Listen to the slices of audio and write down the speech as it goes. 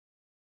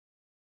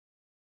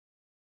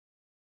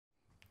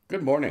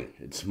Good morning.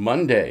 It's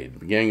Monday, the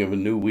beginning of a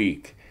new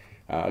week.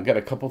 I've got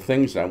a couple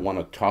things I want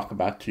to talk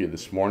about to you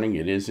this morning.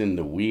 It is in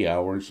the wee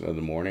hours of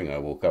the morning. I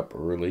woke up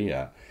early.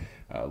 A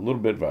little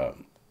bit of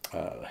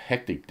a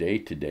hectic day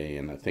today,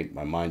 and I think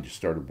my mind just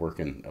started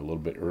working a little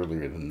bit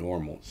earlier than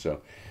normal.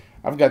 So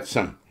I've got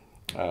some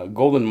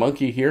Golden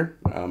Monkey here.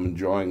 I'm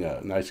enjoying a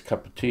nice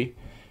cup of tea,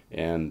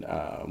 and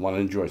I want to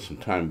enjoy some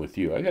time with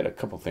you. I got a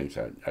couple things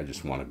I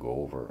just want to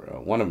go over.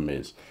 One of them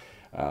is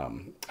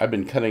I've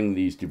been cutting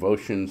these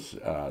devotions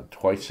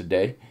twice a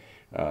day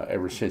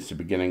ever since the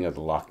beginning of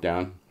the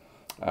lockdown.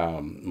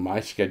 My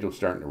schedule's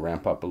starting to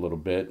ramp up a little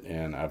bit,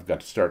 and I've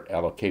got to start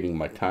allocating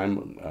my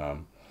time a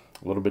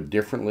little bit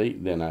differently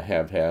than I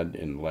have had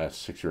in the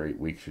last 6 or 8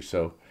 weeks or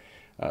so.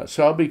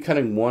 So I'll be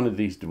cutting one of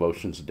these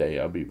devotions a day.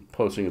 I'll be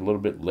posting a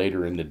little bit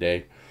later in the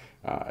day.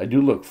 I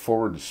do look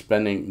forward to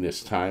spending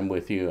this time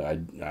with you. I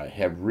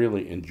have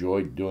really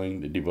enjoyed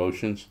doing the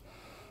devotions.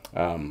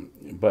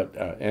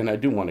 And I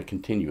do want to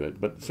continue it,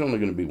 but it's only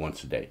going to be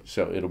once a day.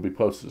 So it'll be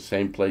posted the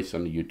same place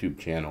on the YouTube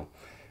channel.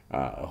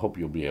 I hope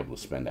you'll be able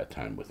to spend that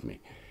time with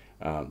me.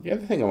 The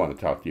other thing I want to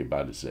talk to you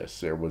about is this.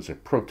 There was a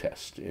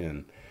protest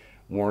in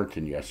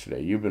Warrenton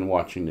yesterday. You've been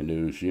watching the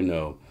news. You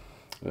know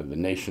the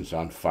nation's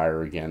on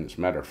fire again. As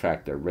a matter of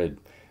fact, I read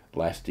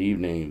last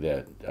evening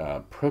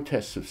that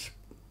protests have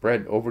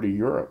spread over to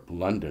Europe,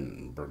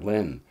 London,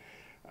 Berlin.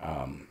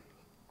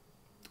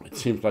 It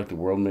seems like the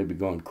world may be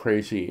going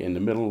crazy, in the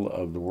middle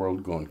of the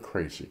world going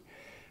crazy.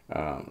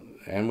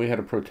 And we had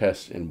a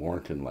protest in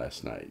Warrenton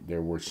last night.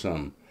 There was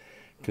some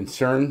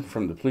concern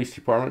from the police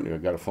department. I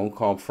got a phone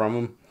call from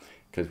them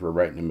because we're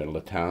right in the middle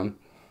of town.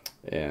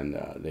 And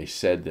they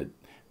said that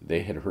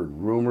they had heard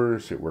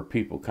rumors that were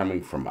people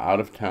coming from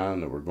out of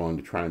town that were going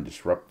to try and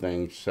disrupt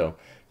things. So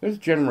there's a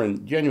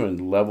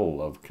genuine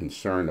level of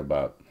concern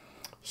about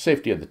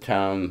safety of the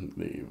town,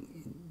 the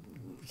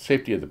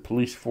safety of the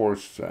police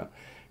force.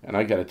 And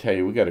I got to tell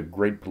you, we got a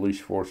great police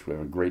force. We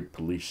have a great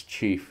police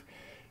chief.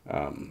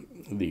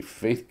 The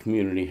faith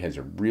community has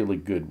a really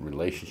good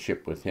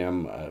relationship with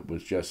him. It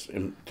was just,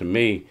 to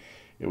me,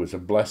 it was a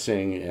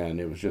blessing, and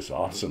it was just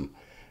awesome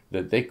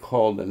that they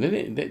called. And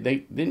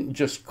they didn't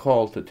just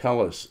call to tell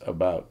us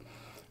about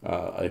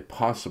a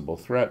possible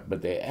threat,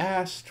 but they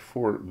asked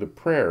for the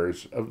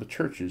prayers of the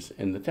churches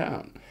in the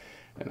town.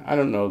 And I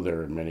don't know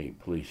there are many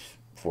police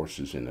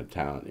forces in the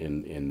town,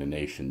 in the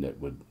nation, that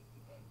would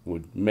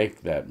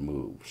make that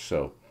move.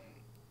 So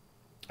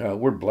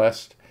we're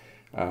blessed.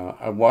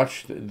 I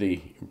watched the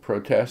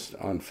protest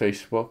on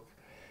Facebook.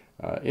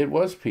 It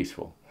was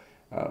peaceful.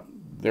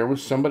 There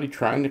was somebody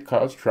trying to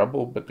cause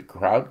trouble, but the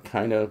crowd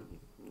kind of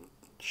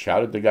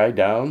shouted the guy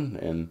down,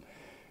 and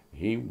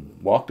he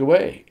walked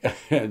away.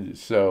 And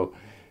so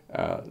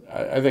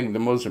I think the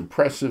most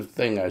impressive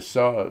thing I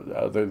saw,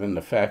 other than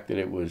the fact that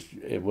it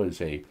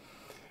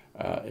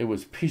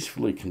was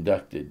peacefully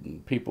conducted,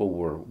 and people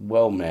were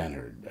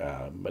well-mannered,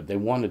 but they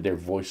wanted their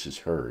voices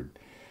heard.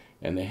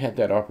 And they had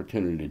that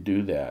opportunity to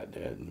do that.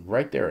 And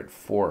right there at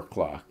 4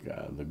 o'clock,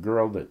 the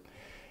girl that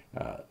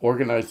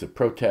organized the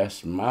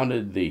protest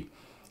mounted the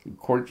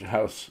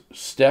courthouse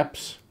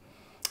steps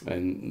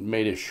and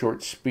made a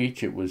short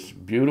speech. It was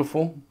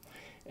beautiful.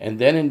 And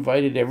then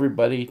invited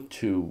everybody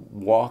to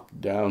walk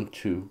down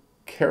to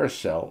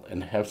Carousel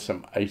and have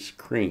some ice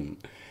cream.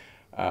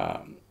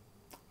 I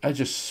was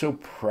just so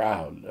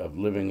proud of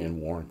living in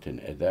Warrenton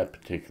at that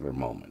particular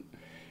moment.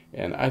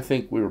 And I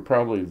think we were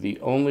probably the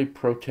only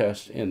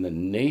protest in the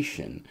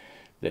nation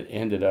that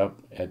ended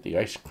up at the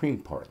ice cream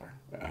parlor.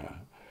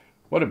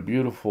 What a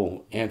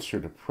beautiful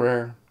answer to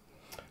prayer.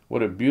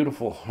 What a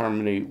beautiful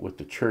harmony with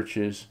the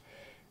churches.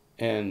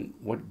 And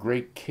what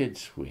great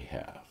kids we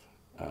have.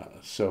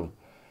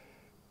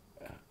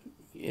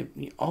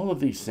 All of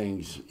these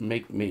things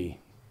make me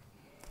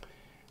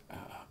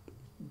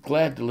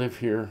glad to live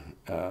here,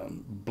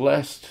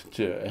 blessed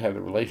to have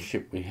the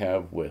relationship we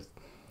have with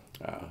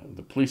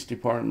the police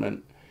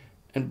department,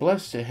 and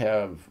blessed to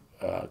have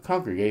a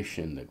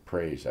congregation that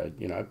prays. I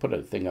put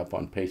a thing up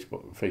on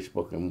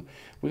Facebook, and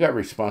we got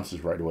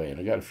responses right away, and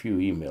I got a few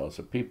emails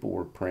that people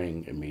were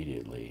praying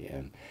immediately,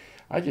 and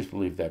I just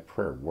believe that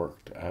prayer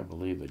worked. I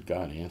believe that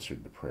God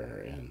answered the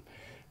prayer and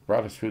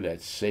brought us through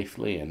that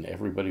safely, and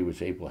everybody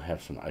was able to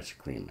have some ice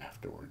cream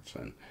afterwards,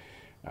 and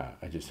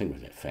I just think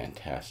it was a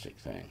fantastic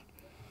thing.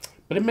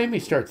 But it made me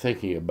start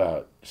thinking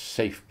about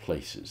safe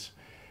places.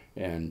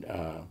 And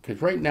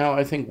because right now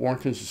I think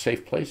Warrenton's a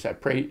safe place. I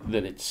pray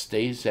that it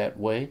stays that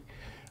way.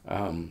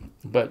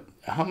 But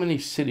how many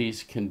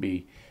cities can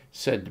be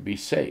said to be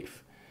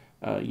safe?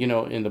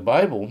 In the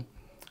Bible,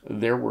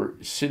 there were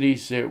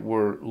cities that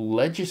were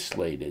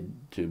legislated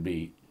to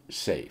be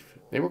safe.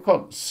 They were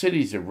called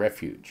cities of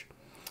refuge.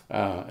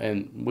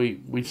 And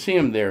we see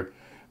them there.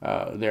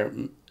 They're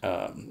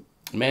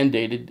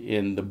mandated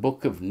in the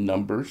book of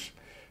Numbers.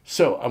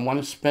 So I want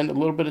to spend a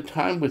little bit of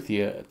time with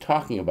you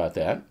talking about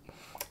that.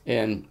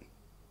 And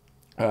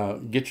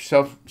get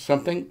yourself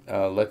something.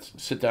 Let's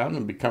sit down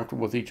and be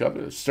comfortable with each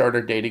other. Let's start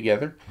our day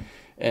together.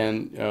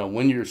 And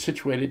when you're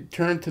situated,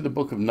 turn to the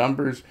book of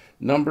Numbers,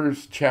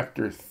 Numbers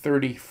chapter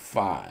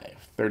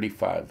 35,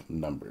 35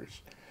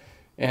 Numbers.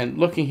 And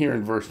looking here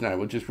in verse 9,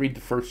 we'll just read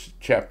the first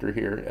chapter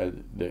here,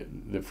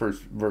 the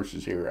first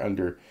verses here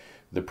under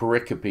the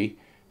pericope,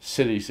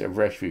 cities of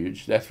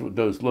refuge. That's what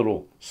those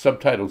little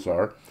subtitles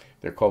are.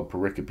 They're called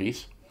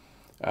pericopes.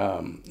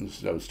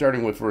 So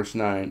starting with verse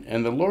 9,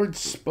 and the Lord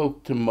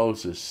spoke to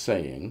Moses,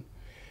 saying,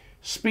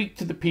 speak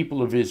to the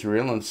people of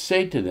Israel and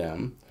say to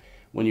them,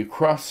 when you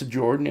cross the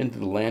Jordan into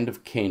the land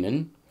of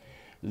Canaan,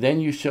 then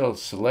you shall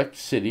select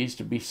cities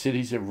to be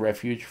cities of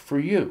refuge for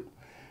you,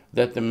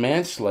 that the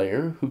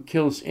manslayer who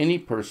kills any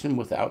person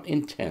without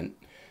intent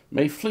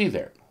may flee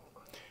there.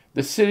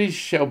 The cities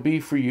shall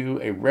be for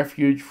you a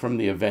refuge from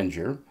the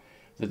avenger,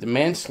 that the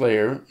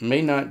manslayer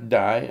may not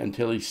die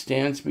until he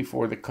stands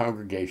before the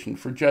congregation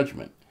for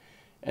judgment.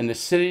 And the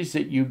cities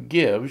that you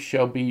give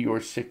shall be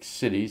your 6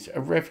 cities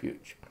of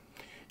refuge.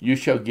 You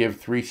shall give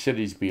 3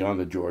 cities beyond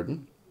the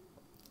Jordan,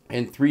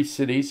 and 3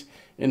 cities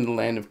in the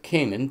land of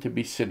Canaan to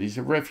be cities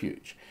of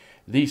refuge.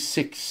 These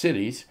 6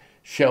 cities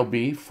shall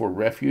be for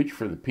refuge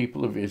for the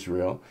people of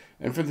Israel,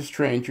 and for the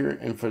stranger,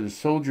 and for the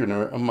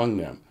sojourner among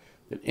them,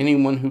 that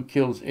anyone who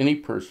kills any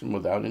person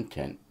without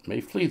intent may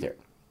flee there.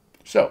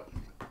 So,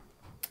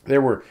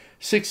 there were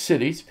 6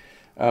 cities.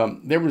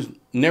 There was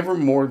never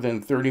more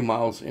than 30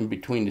 miles in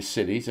between the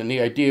cities, and the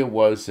idea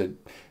was that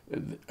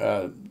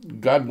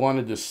God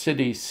wanted the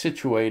cities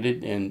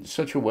situated in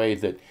such a way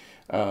that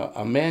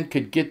a man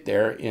could get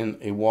there in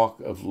a walk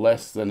of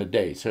less than a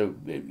day. So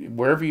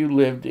wherever you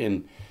lived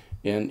in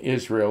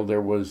Israel,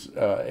 there was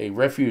a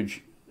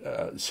refuge,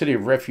 city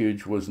of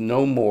refuge was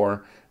no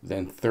more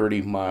than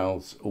 30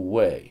 miles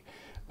away.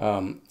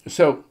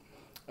 So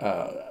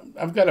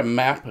I've got a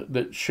map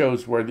that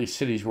shows where these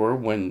cities were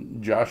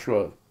when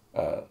Joshua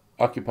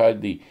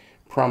occupied the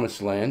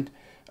promised land.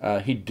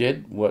 He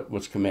did what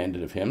was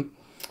commanded of him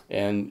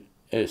and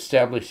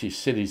established these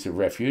cities of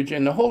refuge.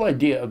 And the whole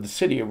idea of the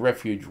city of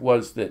refuge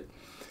was that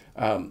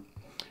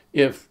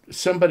if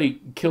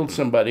somebody killed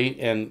somebody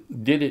and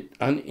did it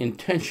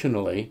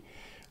unintentionally,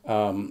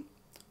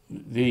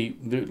 the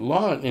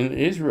law in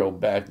Israel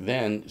back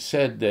then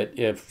said that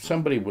if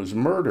somebody was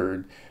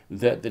murdered,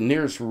 that the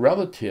nearest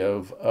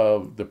relative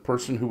of the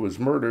person who was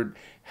murdered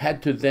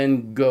had to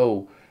then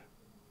go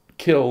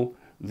kill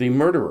the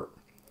murderer.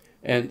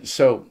 And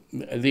so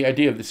the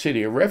idea of the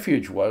city of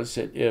refuge was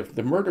that if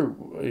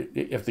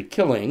the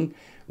killing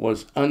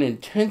was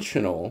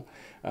unintentional,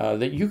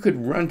 that you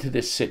could run to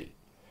this city,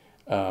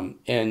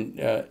 and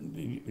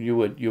you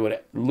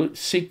would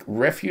seek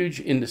refuge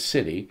in the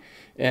city,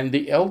 and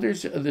the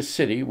elders of the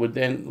city would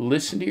then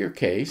listen to your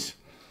case,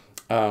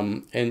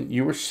 and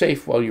you were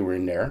safe while you were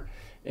in there.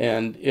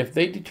 And if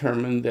they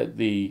determined that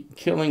the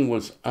killing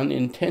was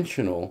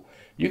unintentional,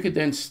 you could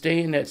then stay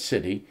in that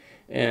city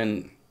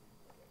and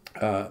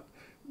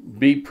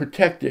be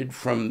protected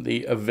from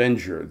the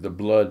avenger, the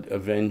blood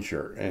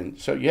avenger. And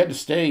so you had to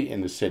stay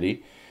in the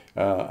city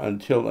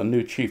until a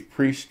new chief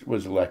priest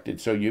was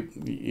elected. So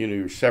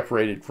you're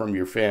separated from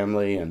your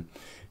family, and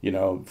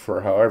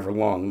for however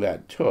long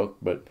that took.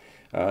 But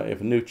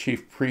if a new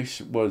chief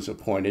priest was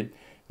appointed,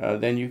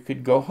 then you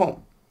could go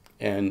home,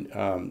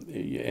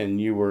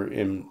 and you were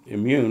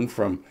immune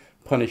from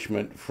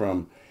punishment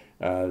from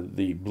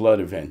the blood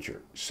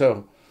avenger.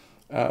 So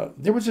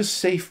there was a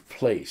safe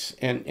place.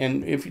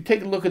 And if you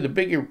take a look at the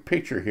bigger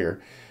picture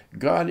here,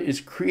 God is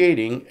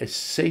creating a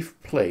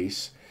safe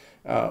place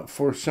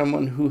for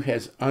someone who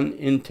has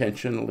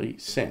unintentionally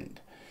sinned.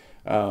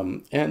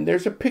 And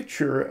there's a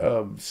picture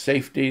of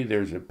safety.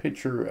 There's a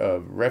picture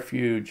of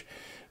refuge.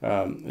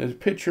 There's a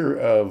picture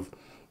of,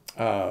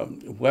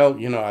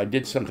 I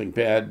did something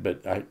bad,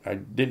 but I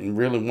didn't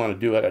really want to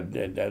do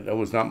it. That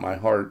was not my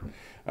heart.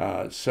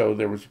 So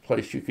there was a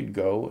place you could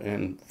go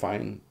and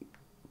find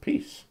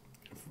peace,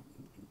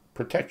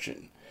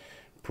 protection,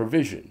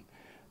 provision.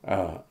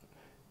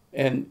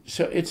 And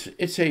so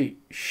it's a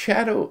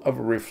shadow of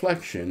a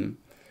reflection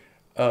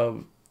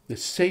of the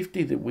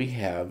safety that we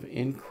have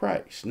in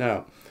Christ.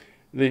 Now,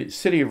 the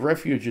city of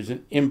refuge is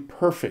an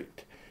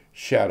imperfect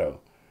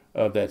shadow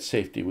of that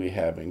safety we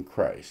have in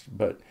Christ.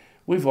 But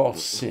we've all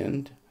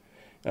sinned.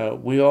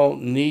 We all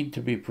need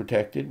to be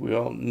protected. We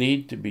all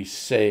need to be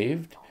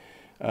saved.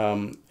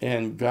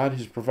 And God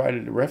has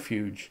provided a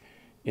refuge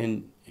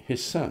in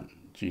His Son,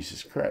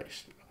 Jesus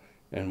Christ.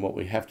 And what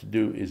we have to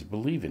do is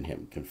believe in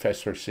Him,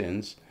 confess our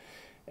sins,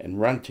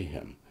 and run to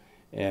Him.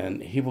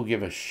 And He will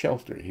give us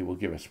shelter. He will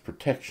give us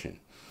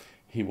protection.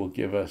 He will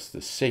give us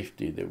the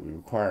safety that we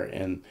require.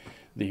 And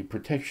the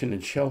protection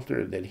and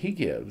shelter that He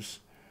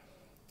gives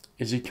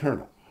is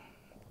eternal.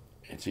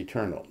 It's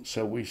eternal.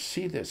 So we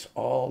see this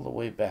all the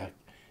way back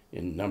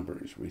in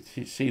Numbers. We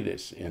see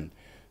this in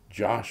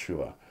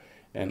Joshua.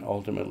 And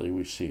ultimately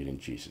we see it in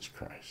Jesus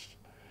Christ.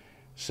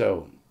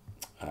 So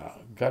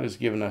God has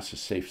given us a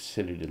safe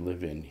city to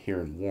live in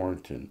here in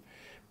Warrenton.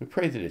 We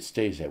pray that it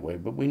stays that way,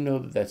 but we know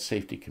that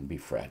safety can be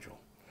fragile.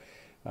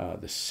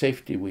 The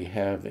safety we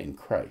have in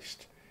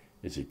Christ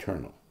is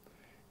eternal,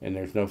 and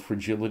there's no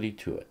fragility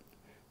to it.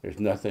 There's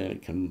nothing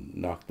that can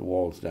knock the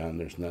walls down.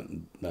 There's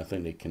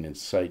nothing that can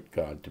incite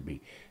God to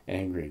be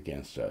angry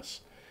against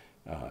us.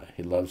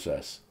 He loves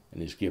us,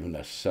 and he's given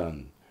us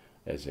Son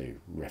as a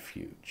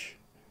refuge.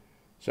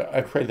 So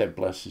I pray that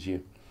blesses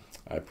you.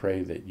 I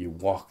pray that you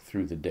walk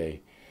through the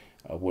day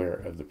aware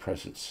of the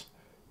presence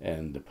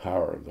and the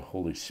power of the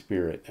Holy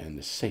Spirit and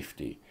the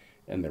safety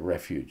and the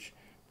refuge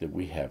that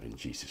we have in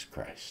Jesus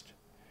Christ.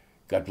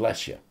 God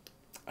bless you.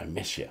 I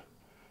miss you.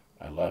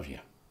 I love you.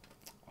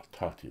 I'll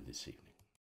talk to you this evening.